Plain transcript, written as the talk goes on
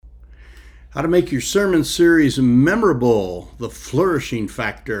How to make your sermon series memorable, the flourishing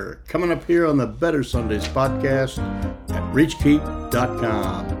factor, coming up here on the Better Sundays podcast at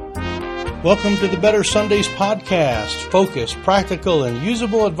reachkeep.com. Welcome to the Better Sundays podcast, focused, practical, and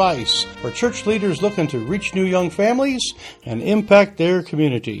usable advice for church leaders looking to reach new young families and impact their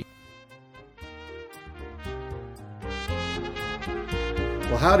community.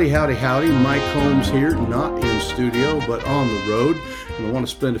 Well, howdy. Mike Holmes here, not in studio, but on the road. And I want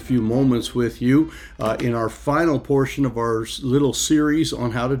to spend a few moments with you in our final portion of our little series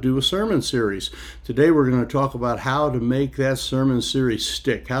on how to do a sermon series. Today we're going to talk about how to make that sermon series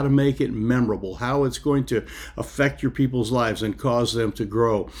stick, how to make it memorable, how it's going to affect your people's lives and cause them to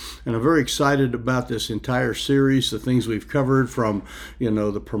grow. And I'm very excited about this entire series, the things we've covered from,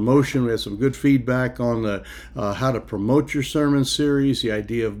 the promotion. We had some good feedback on the how to promote your sermon series, the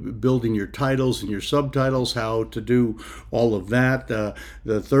idea of building your titles and your subtitles, how to do all of that.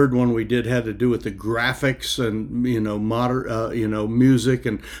 The third one we did had to do with the graphics and music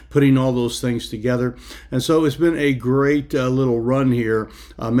and putting all those things together. And so it's been a great little run here.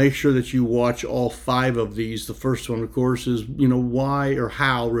 Make sure that you watch all 5 of these. The first one, of course, is why or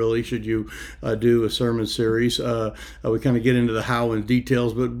how really should you do a sermon series. We kind of get into the how and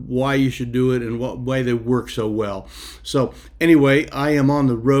details, but why you should do it and why they work so well. So anyway, I am on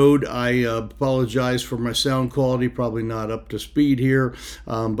the road. I apologize for my sound quality, probably not up to speed here,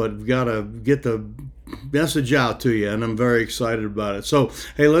 but we've got to get the message out to you, and I'm very excited about it. So,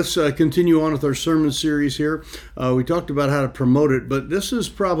 hey, let's continue on with our sermon series here. We talked about how to promote it, but this is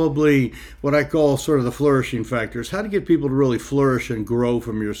probably what I call sort of the flourishing factors, how to get people to really flourish and grow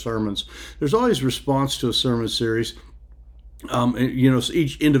from your sermons. There's always response to a sermon series.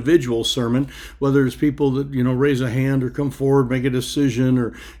 Each individual sermon, whether it's people that, raise a hand or come forward, make a decision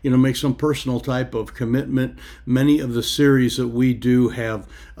or, make some personal type of commitment. Many of the series that we do have,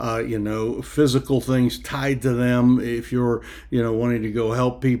 physical things tied to them. If you're, wanting to go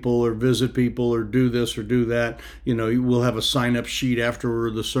help people or visit people or do this or do that, we'll have a sign-up sheet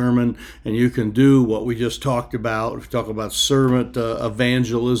after the sermon, and you can do what we just talked about. If you talk about servant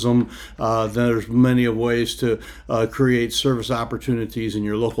evangelism, then there's many of ways to create service opportunities in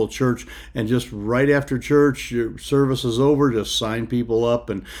your local church, and just right after church, your service is over, just sign people up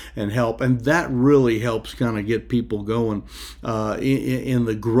and help, and that really helps kind of get people going in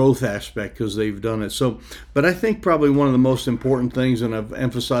the growth aspect because they've done it. So, but I think probably one of the most important things, and I've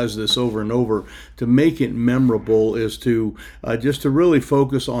emphasized this over and over, to make it memorable is to just to really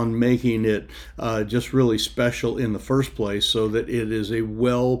focus on making it just really special in the first place, so that it is a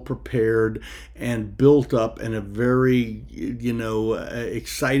well prepared and built up and a very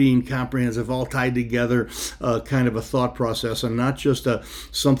exciting, comprehensive, all tied together kind of a thought process, and not just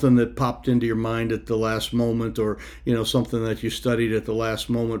something that popped into your mind at the last moment, or something that you studied at the last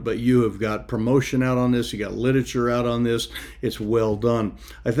moment, but you have got promotion out on this, you got literature out on this, it's well done.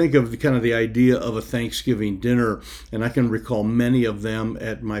 I think of the idea of a Thanksgiving dinner, and I can recall many of them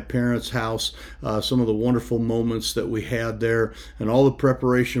at my parents' house, some of the wonderful moments that we had there, and all the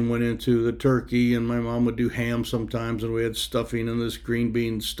preparation went into the turkey, and my mom would do ham sometimes, and we had stuffing and this green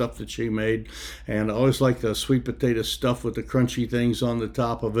bean stuff that she made, and I always liked the sweet potato stuff with the crunchy things on the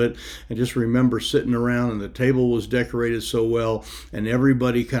top of it. And just remember sitting around, and the table was decorated so well, and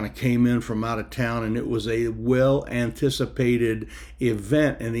everybody kind of came in from out of town, and it was a well anticipated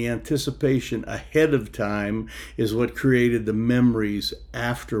event, and the anticipation ahead of time is what created the memories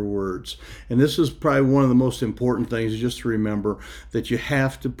afterwards. And this is probably one of the most important things, just to remember that you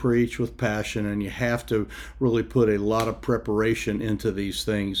have to preach with passion, and you have to really put a lot of preparation into these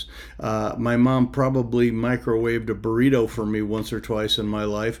things. My mom probably microwaved a burrito for me once or twice in my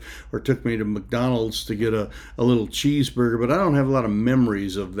life, or took me to McDonald's to get a little cheeseburger, but I don't have a lot of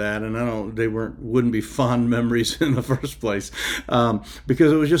memories of that, and they wouldn't be fond memories in the first place,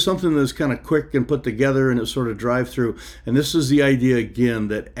 because it was just something that's kind of quick and put together, and it's sort of drive through. And this is the idea again,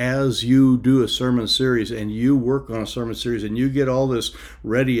 that as you do a sermon series and you work on a sermon series and you get all this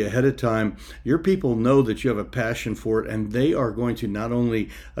ready ahead of time, your people know that you have a passion for it, and they are going to not only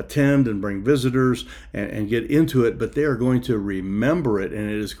attend and bring visitors and get into it, but they are going to remember it, and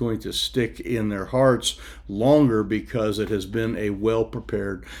it is going to stick in their hearts longer because it has been a well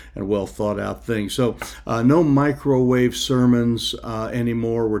prepared and well thought out thing. So no microwave sermons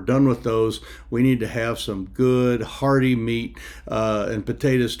anymore. We're done with those. We need to have some good hearty meat and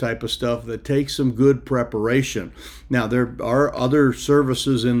potatoes type of stuff that takes some good preparation. Now, there are other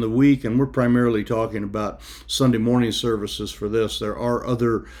services in the week, and we're primarily talking about Sunday morning services for this. There are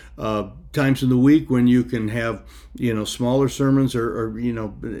other times in the week when you can have smaller sermons, or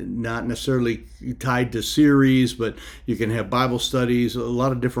not necessarily tied to series, but you can have Bible studies, a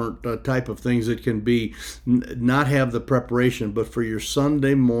lot of different type of things that can be not have the preparation. But for your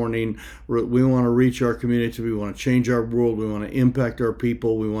Sunday morning, we want to reach our community, we want to change our world, we want to impact our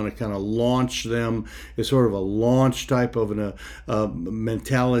people, we want to kind of launch them. It's sort of a launch type of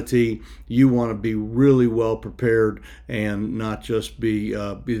mentality. You want to be really well prepared and not just be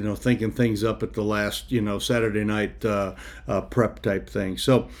thinking things up at the last Saturday night prep type thing.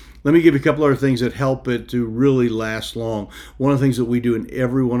 So let me give you a couple other things that help it to really last long. One of the things that we do in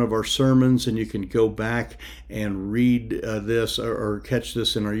every one of our sermons, and you can go back and read this or catch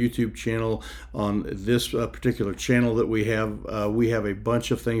this in our YouTube channel on this particular channel that we have a bunch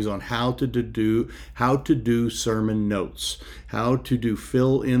of things on how to do sermon notes, how to do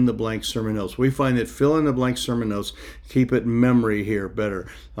fill in the blank sermon notes. We find that fill in the blank sermon notes keep it in memory here better.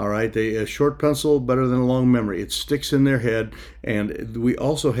 All right, a short pencil better than a long memory. It sticks in their head. And we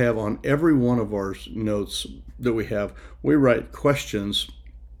also have on every one of our notes that we write questions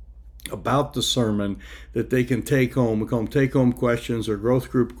about the sermon that they can take home. We call them take-home questions or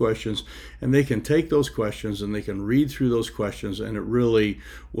growth group questions, and they can take those questions and they can read through those questions, and it really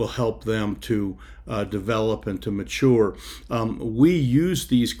will help them to develop and to mature. We use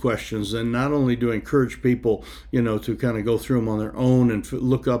these questions, and not only do I encourage people, to kind of go through them on their own and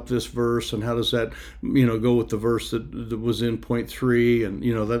look up this verse and how does that, go with the verse that was in point 3, and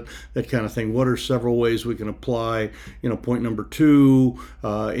that kind of thing. What are several ways we can apply, point number 2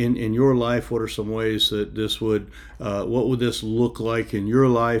 in your life? What are some ways that this would, what would this look like in your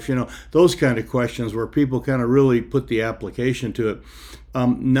life? Those kind of questions where people kind of really put the application to it.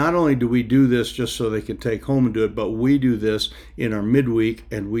 Not only do we do this just so they can take home and do it, but we do this in our midweek,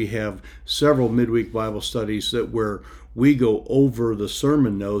 and we have several midweek Bible studies where we go over the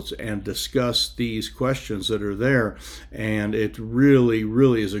sermon notes and discuss these questions that are there. And it really,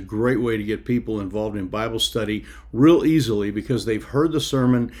 really is a great way to get people involved in Bible study real easily, because they've heard the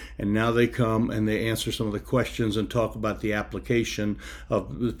sermon and now they come and they answer some of the questions and talk about the application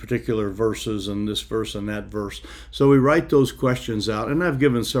of the particular verses and this verse and that verse. So we write those questions out, and I've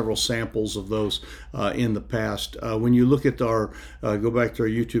given several samples of those in the past. When you look at go back to our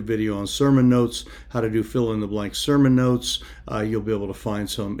YouTube video on sermon notes, how to do fill in the blank sermon notes, you'll be able to find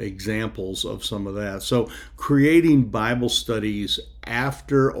some examples of some of that. So creating Bible studies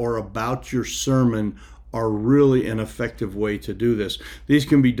after or about your sermon are really an effective way to do this. These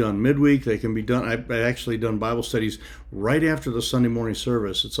can be done midweek. They can be done, I've actually done Bible studies right after the Sunday morning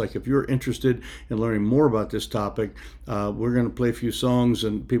service. It's like, if you're interested in learning more about this topic, we're going to play a few songs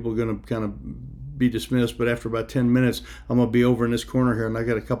and people are going to kind of be dismissed, but after about 10 minutes, I'm going to be over in this corner here, and I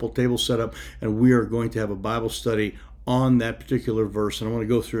got a couple tables set up, and we are going to have a Bible study on that particular verse, and I want to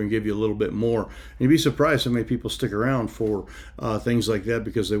go through and give you a little bit more. And you'd be surprised how many people stick around for things like that,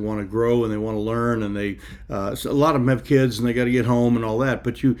 because they want to grow and they want to learn, and a lot of them have kids and they got to get home and all that.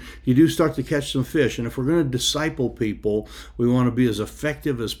 But you do start to catch some fish, and if we're going to disciple people, we want to be as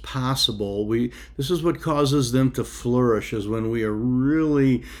effective as possible. This is what causes them to flourish, is when we are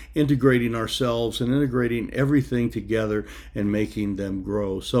really integrating ourselves and integrating everything together and making them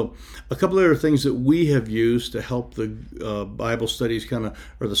grow. So a couple of other things that we have used to help the Bible studies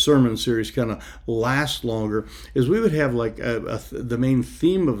or the sermon series kind of last longer is we would have like the main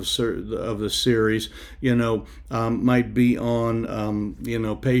theme of the series, might be on,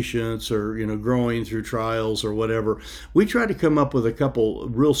 patience, or, growing through trials or whatever. We try to come up with a couple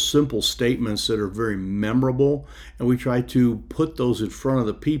real simple statements that are very memorable, and we try to put those in front of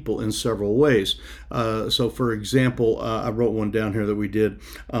the people in several ways. So for example, I wrote one down here that we did,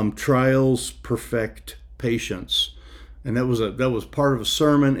 trials perfect patience. And that was part of a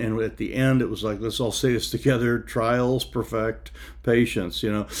sermon, and at the end it was like, let's all say this together: trials perfect patience.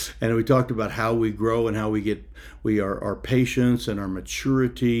 And we talked about how we grow and how our patience and our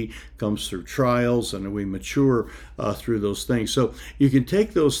maturity comes through trials, and we mature through those things. So you can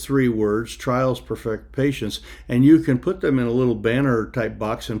take those 3 words, trials perfect patience, and you can put them in a little banner type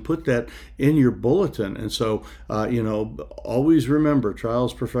box and put that in your bulletin. And so always remember,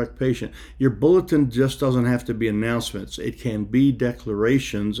 trials perfect patience. Your bulletin just doesn't have to be announcements. It can be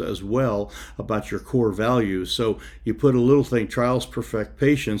declarations as well about your core values. So you put a little thing, trials perfect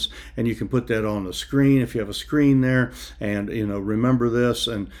patience, and you can put that on the screen if you have a screen there, and remember this,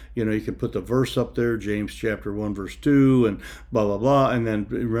 and you can put the verse up there, James chapter 1 verse 2, and blah blah blah, and then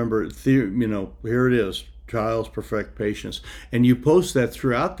remember, here it is, trials perfect patience, and you post that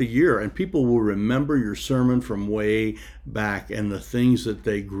throughout the year, and people will remember your sermon from way back and the things that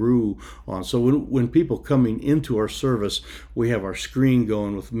they grew on. So when people coming into our service, we have our screen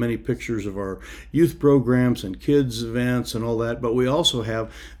going with many pictures of our youth programs and kids events and all that, but we also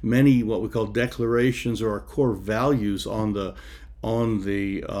have many what we call declarations or our core values on the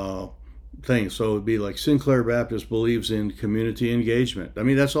thing. So it would be like Sinclair Baptist believes in community engagement. I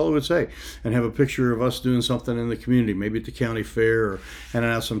mean, that's all it would say. And have a picture of us doing something in the community, maybe at the county fair or handing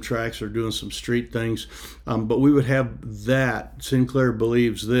out some tracts or doing some street things. But we would have that. Sinclair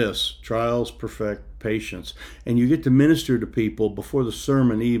believes this: trials perfect patience. And you get to minister to people before the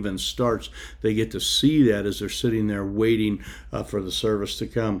sermon even starts. They get to see that as they're sitting there waiting for the service to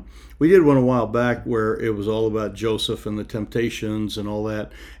come. We did one a while back where it was all about Joseph and the temptations and all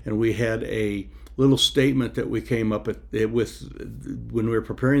that, and we had a little statement that we came up with when we were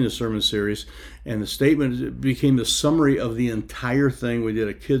preparing the sermon series, and the statement became the summary of the entire thing. We did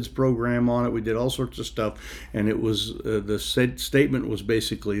a kids program on it. We did all sorts of stuff, and it was the statement was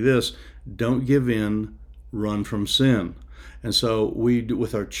basically this: don't give in, run from sin. And so we,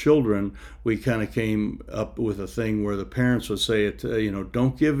 with our children, we kind of came up with a thing where the parents would say,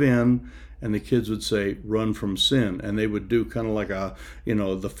 don't give in, and the kids would say, run from sin. And they would do kind of like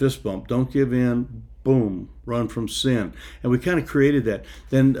the fist bump. Don't give in, boom, run from sin. And we kind of created that.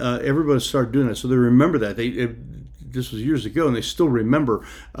 Then everybody started doing that. So they remember that. This was years ago, and they still remember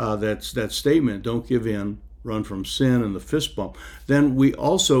that statement, don't give in, run from sin, and the fist bump. Then we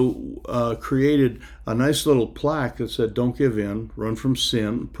also created a nice little plaque that said, don't give in, run from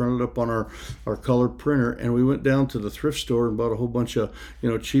sin, printed up on our colored printer, and we went down to the thrift store and bought a whole bunch of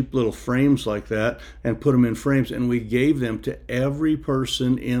cheap little frames like that and put them in frames, and we gave them to every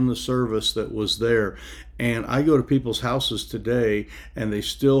person in the service that was there. And I go to people's houses today, and they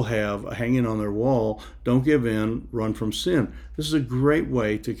still have hanging on their wall, don't give in, run from sin. This is a great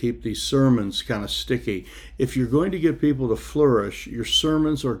way to keep these sermons kind of sticky. If you're going to get people to flourish, your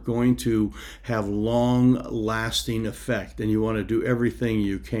sermons are going to have long-lasting effect, and you want to do everything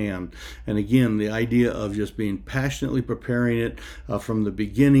you can. And again, the idea of just being passionately preparing it from the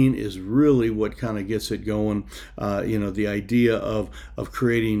beginning is really what kind of gets it going. The idea of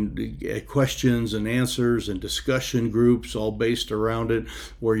creating questions and answers and discussion groups all based around it,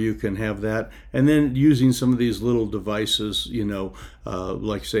 where you can have that, and then using some of these little devices,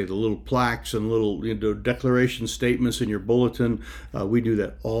 like say the little plaques and little declaration statements in your bulletin. We do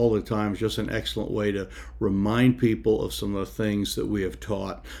that all the time. It's just an excellent way to remind people of some of the things that we have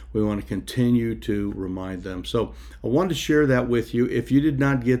taught. We want to continue to remind them. So I wanted to share that with you. If you did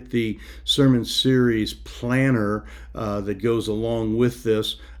not get the sermon series planner that goes along with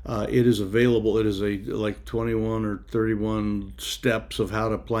this, it is available. It is like 21 or 31 steps of how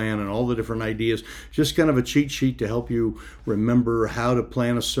to plan and all the different ideas. Just kind of a cheat sheet to help you remember how to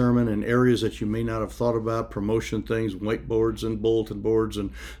plan a sermon in areas that you may not have thought about, promotion things, whiteboards and bulletin boards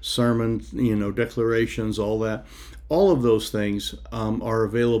and sermon, declarations, all that. All of those things are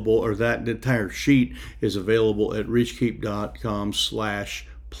available, or that entire sheet is available at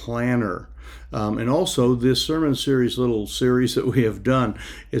reachkeep.com/planner. And also, this sermon series, little series that we have done,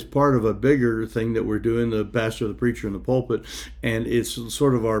 is part of a bigger thing that we're doing, the Pastor, the Preacher, in the Pulpit, and it's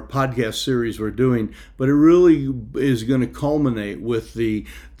sort of our podcast series we're doing, but it really is going to culminate with the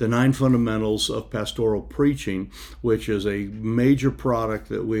 9 fundamentals of pastoral preaching, which is a major product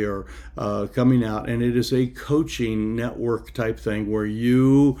that we are coming out, and it is a coaching network type thing where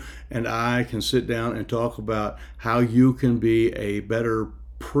you and I can sit down and talk about how you can be a better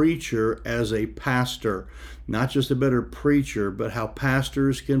preacher as a pastor. Not just a better preacher, but how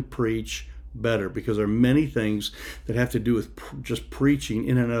pastors can preach better, because there are many things that have to do with just preaching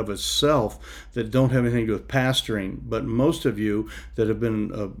in and of itself that don't have anything to do with pastoring. But most of you that have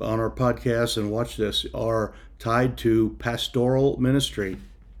been on our podcast and watched this are tied to pastoral ministry,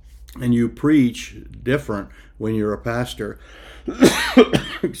 and you preach different when you're a pastor.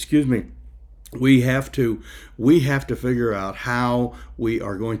 Excuse me. We have to figure out how we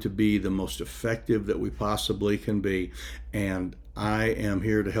are going to be the most effective that we possibly can be, and I am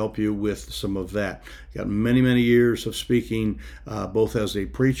here to help you with some of that. Got many years of speaking, both as a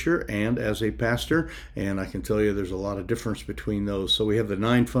preacher and as a pastor, and I can tell you there's a lot of difference between those. So we have the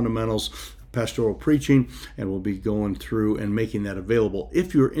 9 fundamentals pastoral preaching, and we'll be going through and making that available.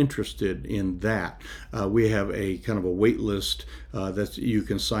 If you're interested in that, we have a kind of a wait list that you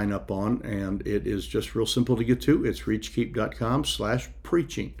can sign up on, and it is just real simple to get to. It's reachkeep.com/preacher.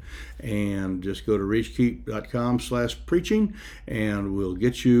 preaching. And just go to reachkeep.com/preaching, and we'll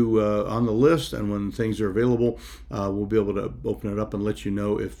get you on the list. And when things are available, we'll be able to open it up and let you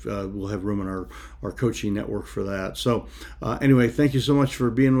know if we'll have room in our coaching network for that. So anyway, thank you so much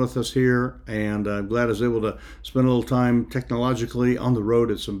for being with us here. And I'm glad I was able to spend a little time technologically on the road.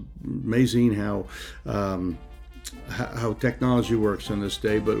 It's amazing how technology works in this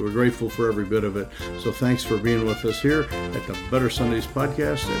day, but we're grateful for every bit of it. So thanks for being with us here at the Better Sundays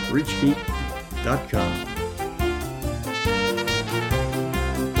podcast at reachkeep.com.